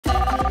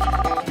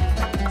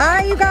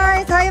you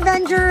guys. Hi,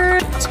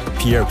 Avengers.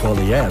 Pierre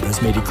Poilievre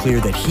has made it clear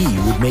that he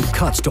would make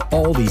cuts to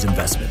all these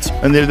investments.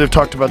 And they've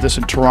talked about this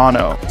in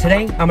Toronto.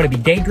 Today, I'm going to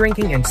be day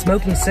drinking and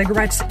smoking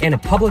cigarettes in a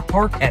public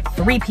park at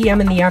 3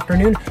 p.m. in the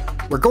afternoon.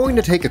 We're going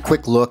to take a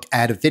quick look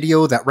at a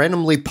video that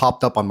randomly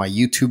popped up on my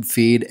YouTube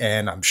feed,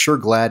 and I'm sure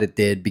glad it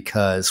did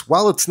because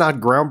while it's not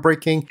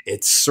groundbreaking,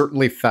 it's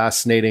certainly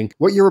fascinating.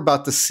 What you're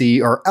about to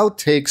see are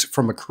outtakes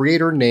from a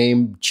creator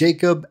named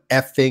Jacob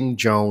Effing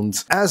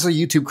Jones. As a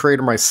YouTube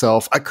creator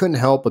myself, I couldn't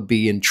help but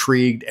be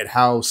intrigued at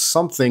how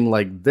something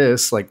like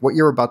this, like what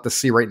you're about to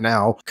see right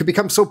now, could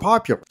become so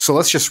popular. So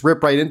let's just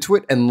rip right into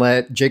it and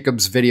let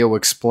Jacob's video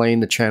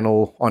explain the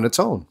channel on its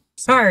own.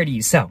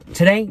 Alrighty, so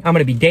today I'm going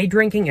to be day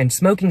drinking and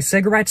smoking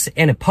cigarettes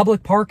in a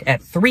public park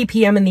at 3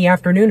 p.m. in the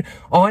afternoon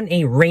on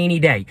a rainy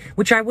day,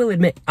 which I will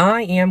admit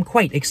I am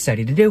quite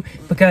excited to do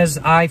because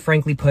I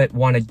frankly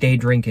want to day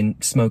drink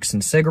and smoke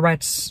some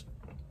cigarettes.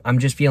 I'm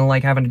just feeling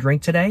like having a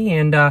drink today,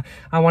 and I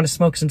want to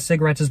smoke some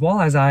cigarettes as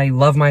well, as I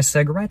love my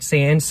cigarettes,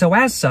 and so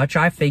as such,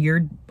 I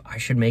figured I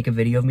should make a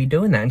video of me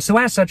doing that, and so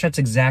as such, that's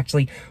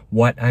exactly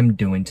what I'm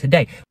doing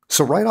today.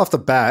 So right off the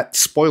bat,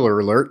 spoiler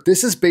alert,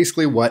 this is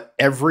basically what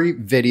every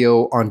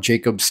video on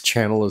Jacob's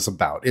channel is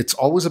about. It's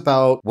always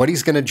about what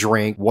he's going to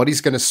drink, what he's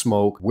going to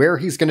smoke, where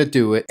he's going to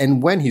do it,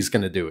 and when he's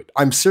going to do it.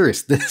 I'm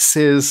serious. This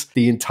is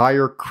the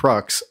entire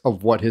crux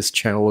of what his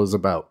channel is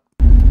about.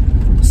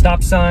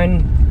 Stop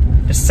sign.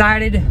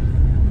 Decided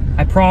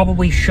I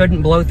probably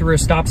shouldn't blow through a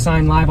stop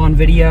sign live on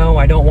video.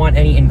 I don't want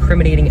any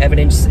incriminating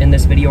evidence in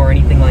this video or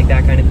anything like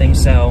that kind of thing,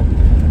 so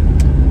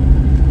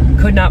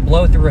could not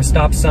blow through a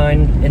stop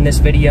sign in this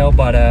video,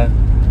 but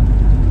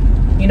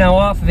you know,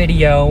 off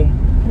video,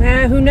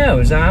 who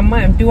knows?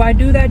 Do I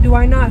do that? Do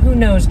I not? Who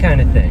knows kind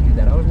of thing.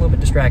 That I was a little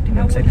bit distracting,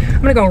 I would say.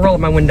 I'm gonna go roll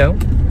up my window,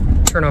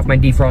 turn off my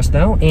defrost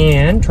though,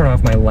 and turn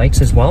off my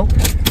lights as well.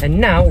 And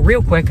now,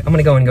 real quick, I'm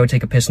gonna go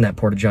take a piss in that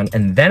porta-john,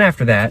 and then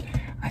after that,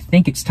 I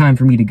think it's time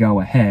for me to go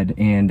ahead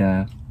and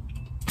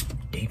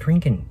day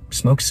drink and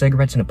smoke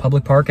cigarettes in a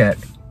public park at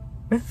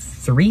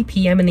 3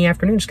 p.m. in the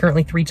afternoon. It's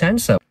currently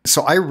 3:10,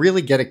 So I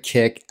really get a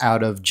kick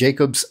out of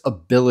Jacob's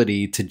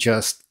ability to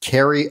just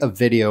carry a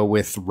video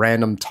with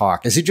random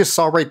talk. As you just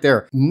saw right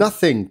there,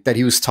 nothing that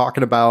he was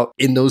talking about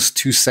in those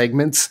two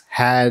segments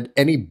had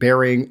any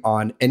bearing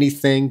on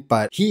anything,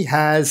 but he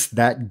has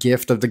that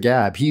gift of the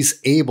gab.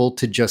 He's able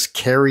to just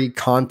carry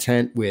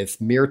content with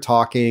mere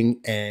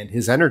talking and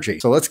his energy.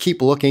 So let's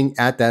keep looking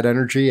at that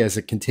energy as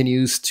it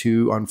continues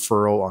to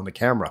unfurl on the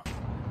camera.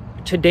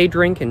 to day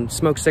drink and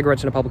smoke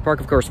cigarettes in a public park,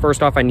 of course,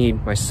 first off, I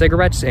need my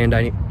cigarettes, and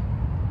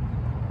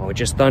oh, it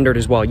just thundered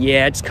as well.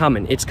 Yeah, it's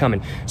coming, it's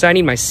coming. So I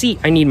need my seat,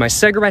 I need my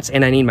cigarettes,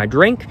 and I need my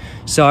drink.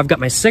 So I've got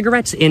my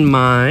cigarettes in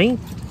my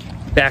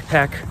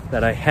backpack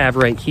that I have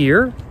right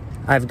here.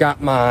 I've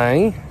got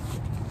my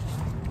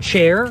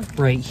chair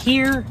right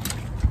here.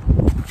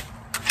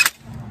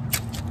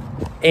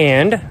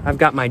 And I've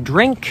got my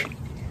drink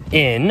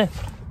in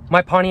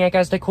my Pontiac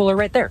Aztec cooler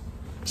right there.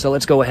 So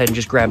let's go ahead and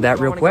just grab that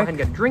real quick. Do I want to go ahead and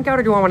get a drink out,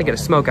 or do I want to get a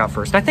smoke out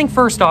first? I think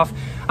first off,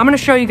 I'm going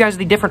to show you guys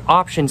the different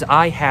options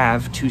I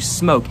have to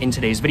smoke in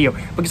today's video,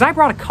 because I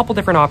brought a couple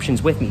different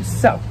options with me.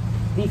 So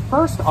the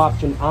first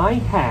option I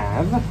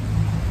have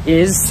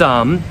is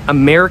some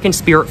American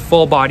Spirit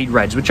full-bodied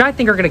reds, which I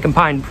think are going to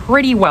combine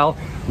pretty well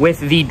with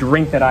the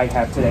drink that I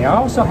have today. I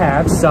also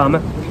have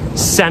some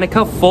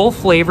Seneca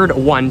full-flavored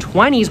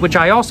 120s, which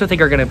I also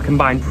think are going to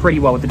combine pretty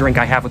well with the drink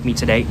I have with me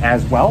today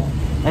as well.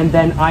 And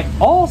then I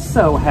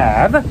also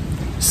have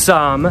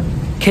some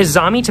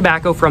Kizami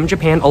tobacco from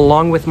Japan,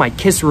 along with my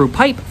Kisuru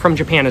pipe from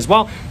Japan as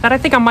well, that I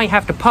think I might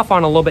have to puff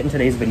on a little bit in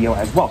today's video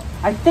as well.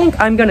 I think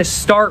I'm going to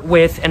start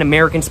with an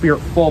American Spirit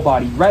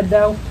full-bodied red,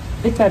 though.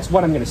 I think that's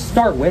what I'm going to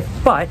start with,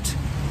 but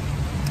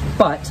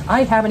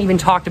I haven't even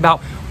talked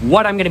about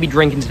what I'm going to be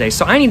drinking today,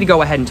 so I need to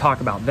go ahead and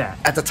talk about that.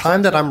 At the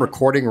time that I'm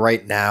recording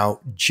right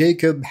now,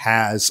 Jacob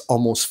has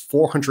almost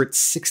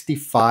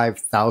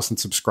 465,000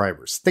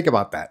 subscribers. Think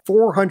about that.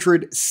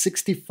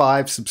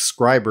 465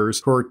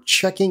 subscribers who are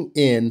checking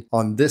in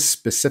on this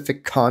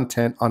specific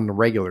content on the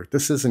regular.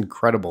 This is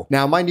incredible.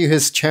 Now, mind you,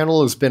 his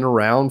channel has been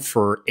around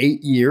for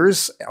 8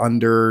 years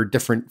under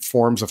different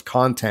forms of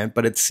content,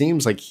 but it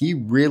seems like he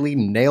really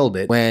nailed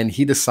it when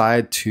he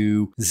decided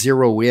to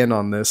zero in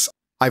on this.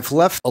 I've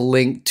left a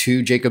link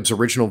to Jacob's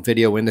original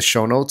video in the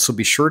show notes, so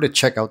be sure to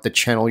check out the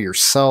channel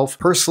yourself.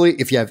 Personally,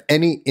 if you have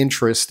any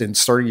interest in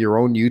starting your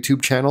own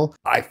YouTube channel,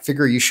 I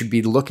figure you should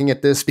be looking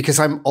at this, because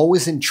I'm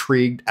always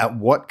intrigued at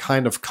what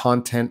kind of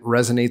content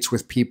resonates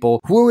with people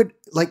who would,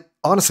 like,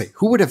 honestly,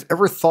 who would have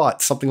ever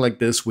thought something like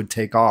this would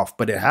take off?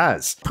 But it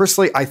has.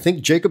 Personally, I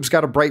think Jacob's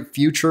got a bright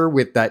future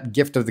with that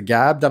gift of the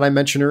gab that I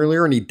mentioned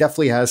earlier, and he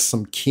definitely has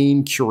some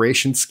keen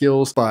curation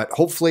skills, but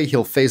hopefully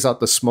he'll phase out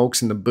the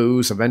smokes and the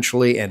booze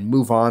eventually and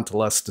move on to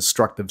less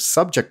destructive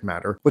subject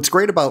matter. What's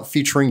great about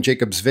featuring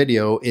Jacob's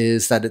video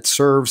is that it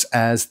serves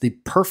as the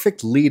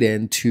perfect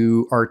lead-in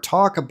to our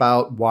talk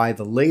about why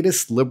the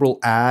latest liberal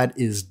ad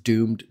is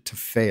doomed to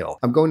fail.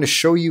 I'm going to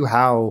show you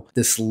how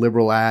this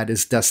liberal ad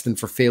is destined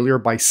for failure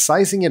by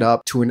sizing it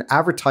up to an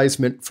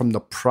advertisement from the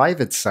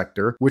private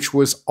sector, which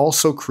was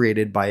also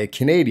created by a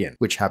Canadian,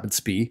 which happens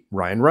to be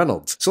Ryan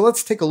Reynolds. So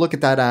let's take a look at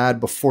that ad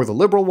before the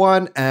Liberal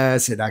one,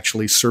 as it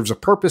actually serves a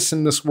purpose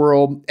in this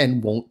world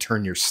and won't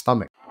turn your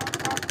stomach.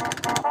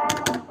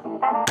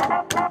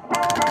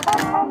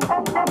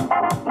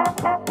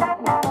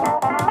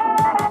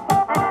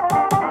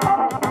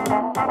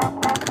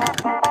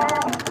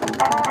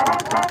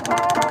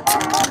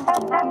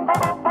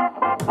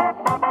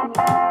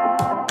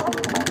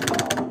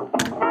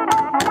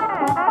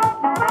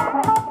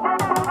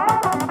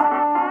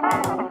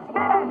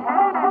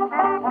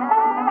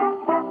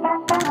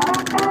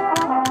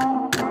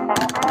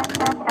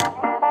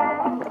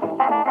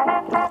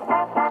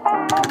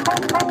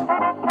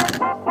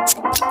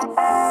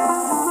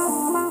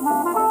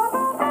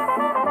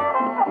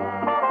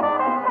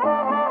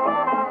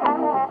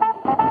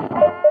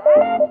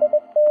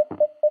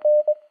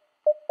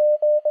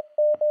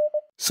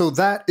 So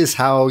that is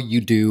how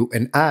you do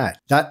an ad.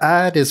 That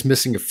ad is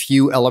missing a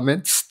few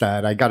elements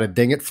that I got a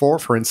ding it for.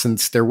 For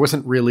instance, there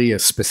wasn't really a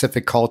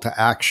specific call to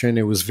action.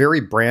 It was very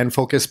brand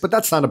focused, but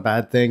that's not a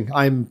bad thing.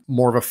 I'm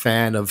more of a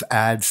fan of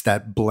ads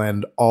that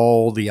blend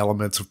all the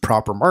elements of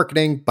proper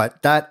marketing,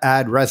 but that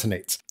ad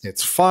resonates.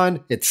 It's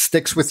fun. It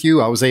sticks with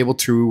you. I was able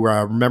to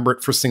remember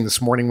it first thing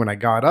this morning when I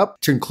got up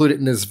to include it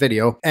in this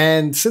video.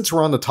 And since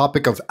we're on the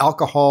topic of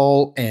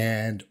alcohol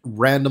and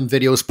random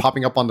videos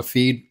popping up on the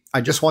feed, I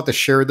just want to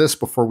share this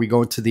before we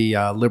go into the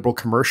Liberal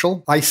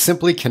commercial. I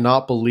simply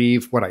cannot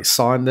believe what I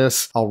saw in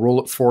this. I'll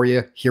roll it for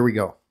you. Here we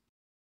go.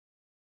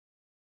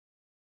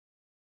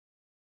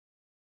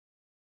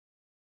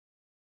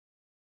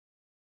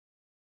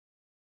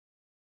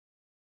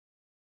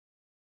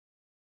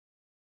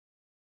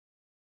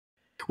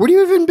 Where do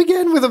you even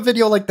begin with a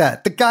video like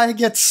that? The guy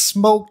gets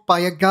smoked by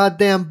a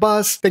goddamn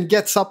bus, then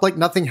gets up like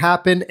nothing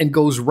happened and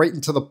goes right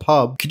into the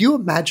pub. Could you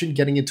imagine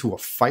getting into a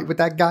fight with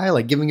that guy,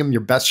 like giving him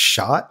your best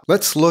shot?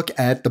 Let's look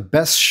at the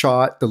best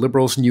shot the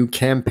Liberals' new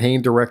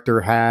campaign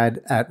director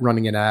had at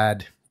running an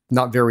ad.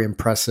 Not very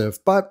impressive,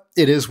 but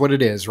it is what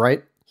it is,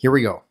 right? Here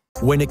we go.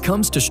 When it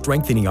comes to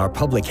strengthening our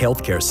public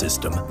healthcare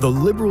system, the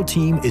Liberal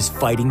team is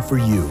fighting for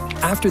you.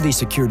 After they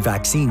secured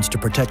vaccines to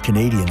protect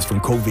Canadians from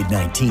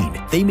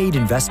COVID-19, they made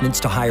investments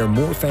to hire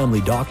more family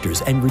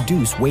doctors and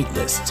reduce wait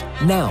lists.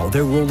 Now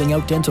they're rolling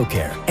out dental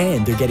care,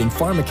 and they're getting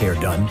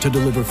pharmacare done to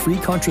deliver free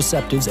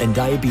contraceptives and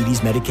diabetes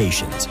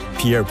medications.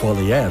 Pierre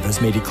Poilievre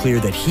has made it clear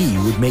that he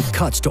would make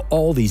cuts to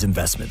all these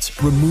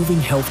investments, removing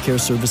healthcare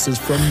services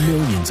from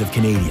millions of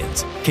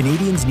Canadians.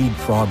 Canadians need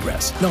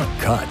progress, not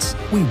cuts.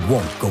 We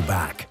won't go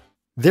back.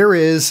 There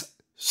is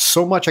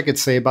so much I could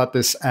say about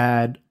this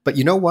ad, but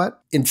you know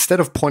what? Instead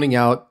of pointing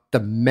out the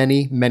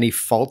many, many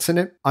faults in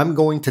it, I'm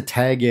going to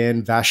tag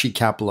in Vashi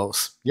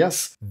Kapelos.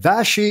 Yes,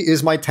 Vashi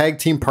is my tag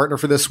team partner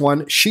for this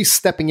one. She's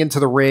stepping into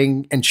the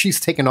ring and she's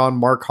taking on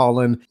Mark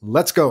Holland.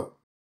 Let's go.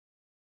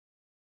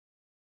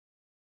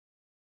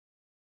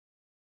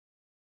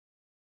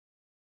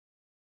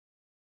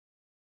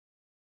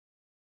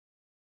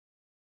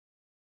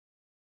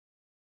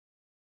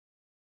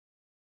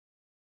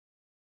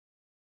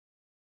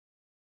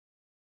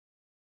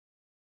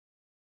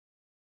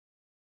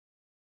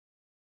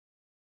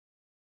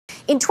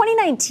 In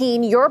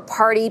 2019, your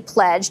party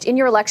pledged in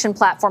your election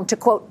platform to,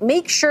 quote,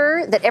 make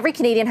sure that every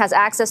Canadian has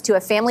access to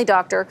a family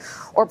doctor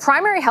or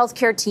primary health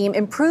care team,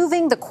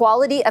 improving the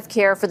quality of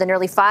care for the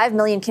nearly 5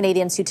 million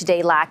Canadians who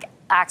today lack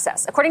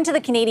access. According to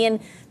the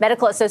Canadian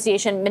Medical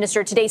Association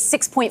Minister, today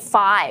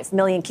 6.5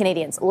 million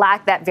Canadians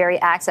lack that very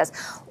access.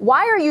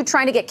 Why are you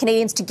trying to get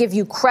Canadians to give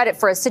you credit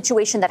for a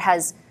situation that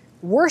has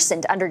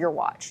worsened under your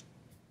watch?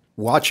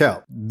 Watch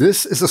out.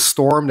 This is a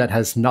storm that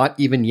has not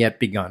even yet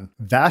begun.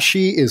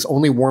 Vashi is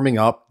only warming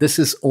up. This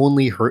is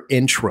only her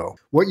intro.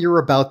 What you're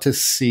about to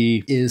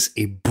see is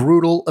a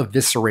brutal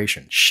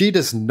evisceration. She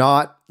does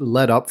not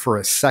let up for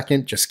a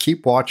second. Just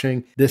keep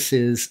watching. This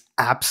is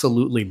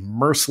absolutely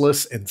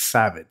merciless and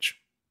savage.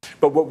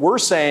 But what we're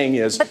saying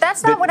is, but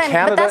that's not what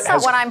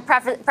I'm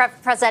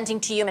presenting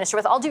to you, Minister.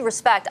 With all due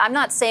respect, I'm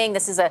not saying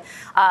this is a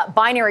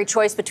binary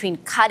choice between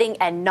cutting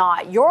and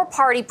not. Your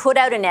party put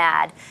out an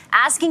ad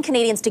asking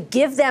Canadians to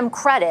give them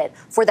credit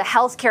for the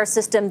healthcare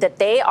system that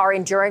they are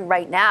enduring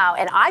right now.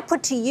 And I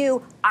put to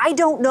you, I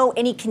don't know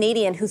any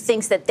Canadian who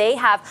thinks that they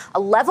have a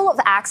level of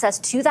access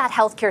to that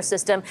healthcare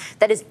system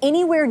that is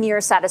anywhere near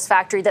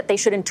satisfactory that they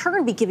should in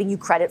turn be giving you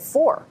credit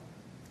for.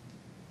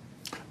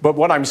 But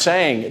what I'm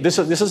saying, this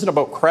isn't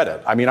about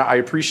credit. I mean, I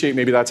appreciate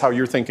maybe that's how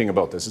you're thinking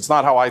about this. It's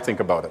not how I think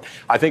about it.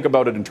 I think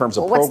about it in terms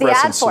of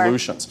progress and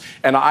solutions.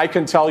 And I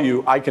can tell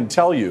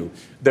you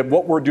that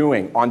what we're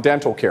doing on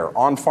dental care,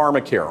 on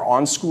pharmacare,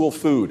 on school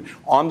food,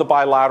 on the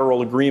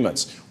bilateral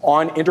agreements,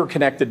 on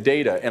interconnected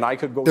data, and I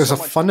could go. There's a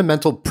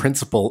fundamental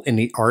principle in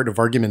the art of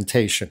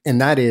argumentation,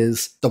 and that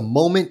is the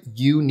moment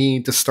you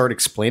need to start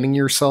explaining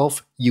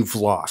yourself, you've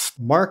lost.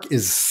 Mark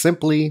is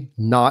simply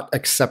not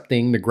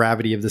accepting the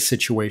gravity of the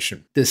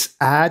situation. This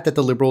ad that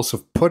the Liberals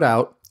have put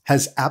out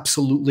has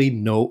absolutely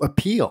no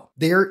appeal.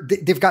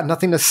 They've got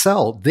nothing to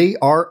sell. They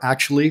are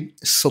actually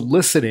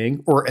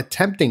soliciting or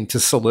attempting to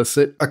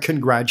solicit a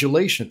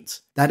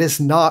congratulations. That is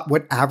not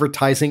what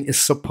advertising is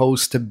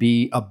supposed to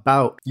be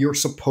about. You're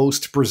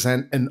supposed to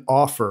present an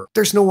offer.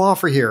 There's no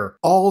offer here.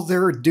 All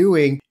they're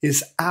doing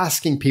is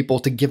asking people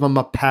to give them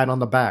a pat on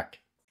the back.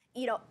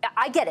 You know,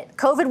 I get it.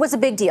 COVID was a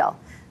big deal,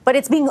 but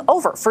it's being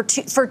over for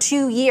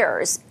 2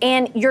 years,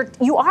 and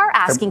you are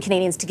asking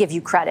Canadians to give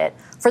you credit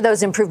for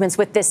those improvements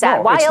with this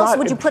ad. Why else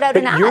would you put out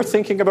an ad? You're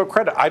thinking about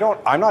credit.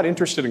 I'm not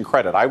interested in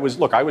credit. I was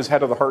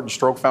head of the Heart and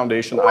Stroke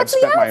Foundation. I've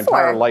spent my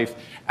entire life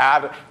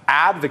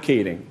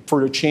advocating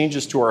for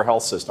changes to our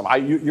health system.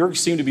 You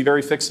seem to be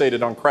very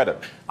fixated on credit.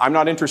 I'm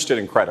not interested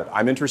in credit.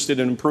 I'm interested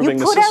in improving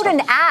the system. You put out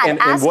an ad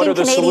asking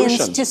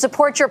Canadians to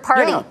support your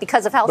party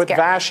because of health care.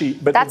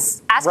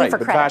 That's asking for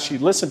credit. But Vashi,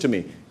 listen to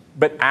me.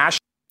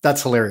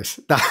 That's hilarious.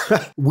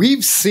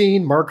 We've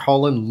seen Mark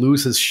Holland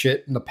lose his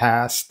shit in the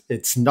past.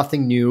 It's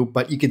nothing new,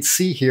 but you can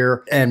see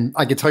here, and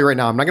I can tell you right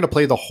now, I'm not going to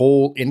play the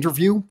whole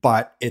interview,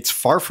 but it's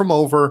far from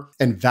over,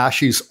 and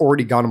Vashi's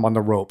already got him on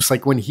the ropes.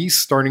 Like when he's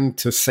starting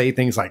to say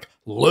things like,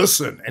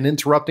 listen, and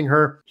interrupting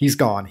her, he's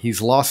gone.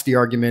 He's lost the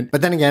argument.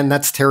 But then again,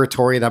 that's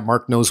territory that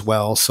Mark knows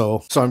well,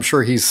 so I'm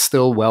sure he's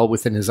still well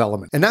within his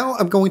element. And now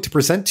I'm going to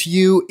present to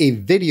you a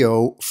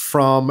video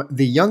from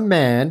the young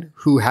man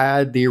who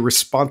had the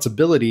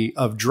responsibility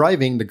of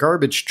driving the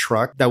garbage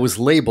truck that was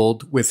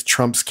labeled with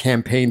Trump's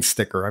campaign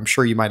sticker. I'm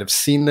sure you might have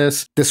seen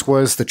this. This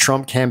was the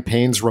Trump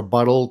campaign's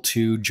rebuttal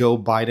to Joe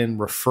Biden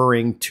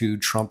referring to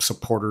Trump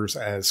supporters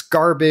as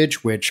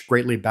garbage, which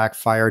greatly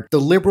backfired. The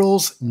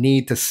liberals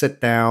need to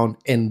sit down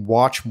and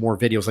watch more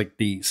videos like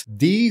these.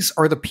 These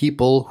are the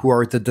people who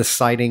are the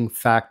deciding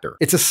factor.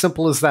 It's as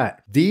simple as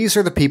that. These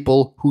are the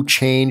people who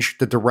change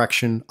the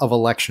direction of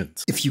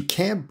elections. If you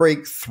can't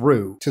break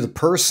through to the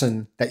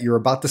person that you're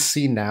about to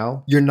see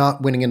now, you're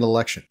not winning an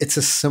election. It's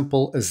as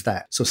simple as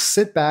that. So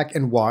sit back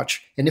and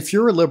watch. And if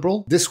you're a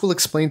liberal, this will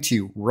explain to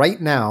you right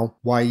now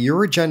why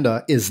your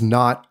agenda is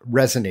not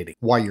resonating,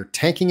 why you're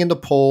tanking in the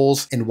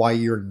polls, and why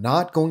you're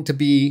not going to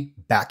be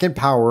back in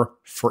power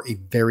for a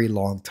very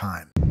long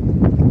time.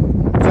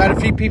 So I had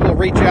a few people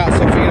reach out,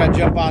 so I figured I'd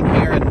jump on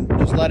here and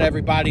just let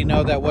everybody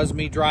know that was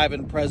me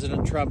driving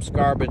President Trump's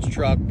garbage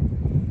truck.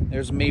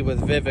 There's me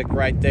with Vivek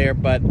right there,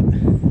 but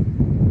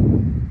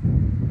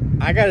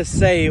I gotta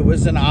say it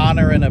was an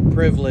honor and a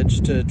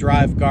privilege to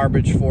drive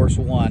Garbage Force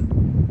One.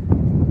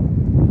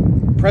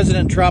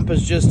 President Trump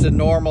is just a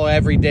normal,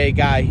 everyday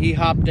guy. He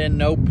hopped in,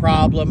 no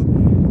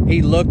problem.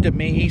 He looked at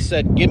me, he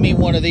said, give me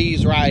one of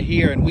these right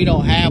here, and we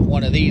don't have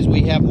one of these,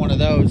 we have one of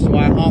those. So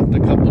I honked a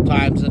couple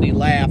times and he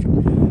laughed.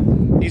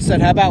 He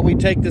said, how about we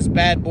take this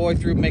bad boy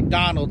through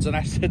McDonald's? And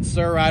I said,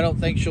 sir, I don't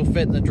think she'll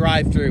fit in the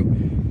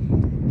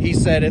drive-thru. He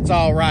said, it's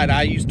all right.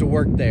 I used to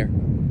work there.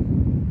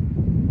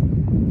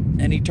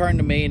 And he turned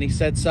to me and he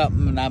said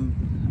something, and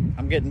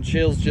I'm getting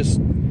chills just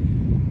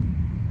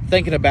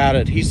thinking about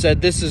it. He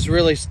said, this is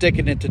really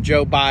sticking it to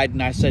Joe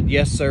Biden. I said,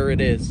 yes, sir, it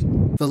is.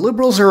 The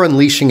liberals are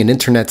unleashing an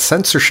internet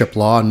censorship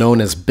law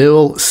known as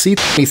Bill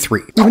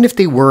C-23. Even if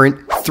they weren't,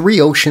 Three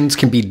Oceans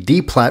can be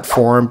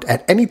deplatformed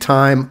at any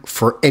time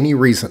for any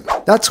reason.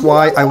 That's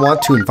why I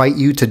want to invite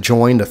you to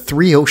join the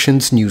Three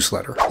Oceans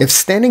newsletter. If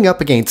standing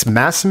up against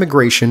mass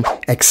immigration,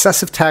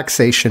 excessive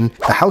taxation,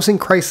 the housing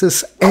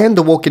crisis, and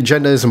the woke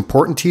agenda is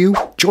important to you,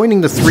 joining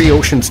the Three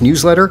Oceans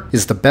newsletter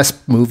is the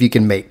best move you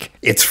can make.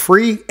 It's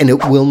free and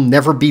it will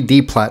never be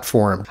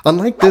deplatformed.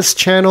 Unlike this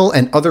channel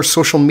and other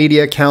social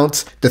media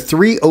accounts, the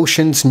Three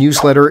Oceans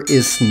newsletter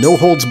is no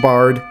holds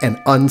barred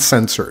and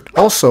uncensored.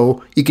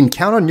 Also, you can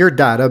count on your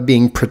data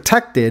being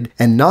protected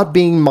and not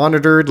being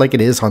monitored like it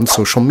is on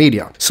social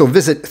media. So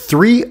visit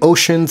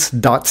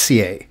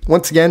 3oceans.ca.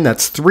 Once again,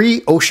 that's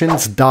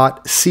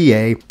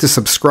 3oceans.ca to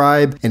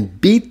subscribe and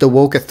beat the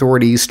woke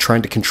authorities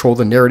trying to control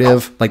the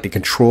narrative like they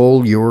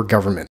control your government.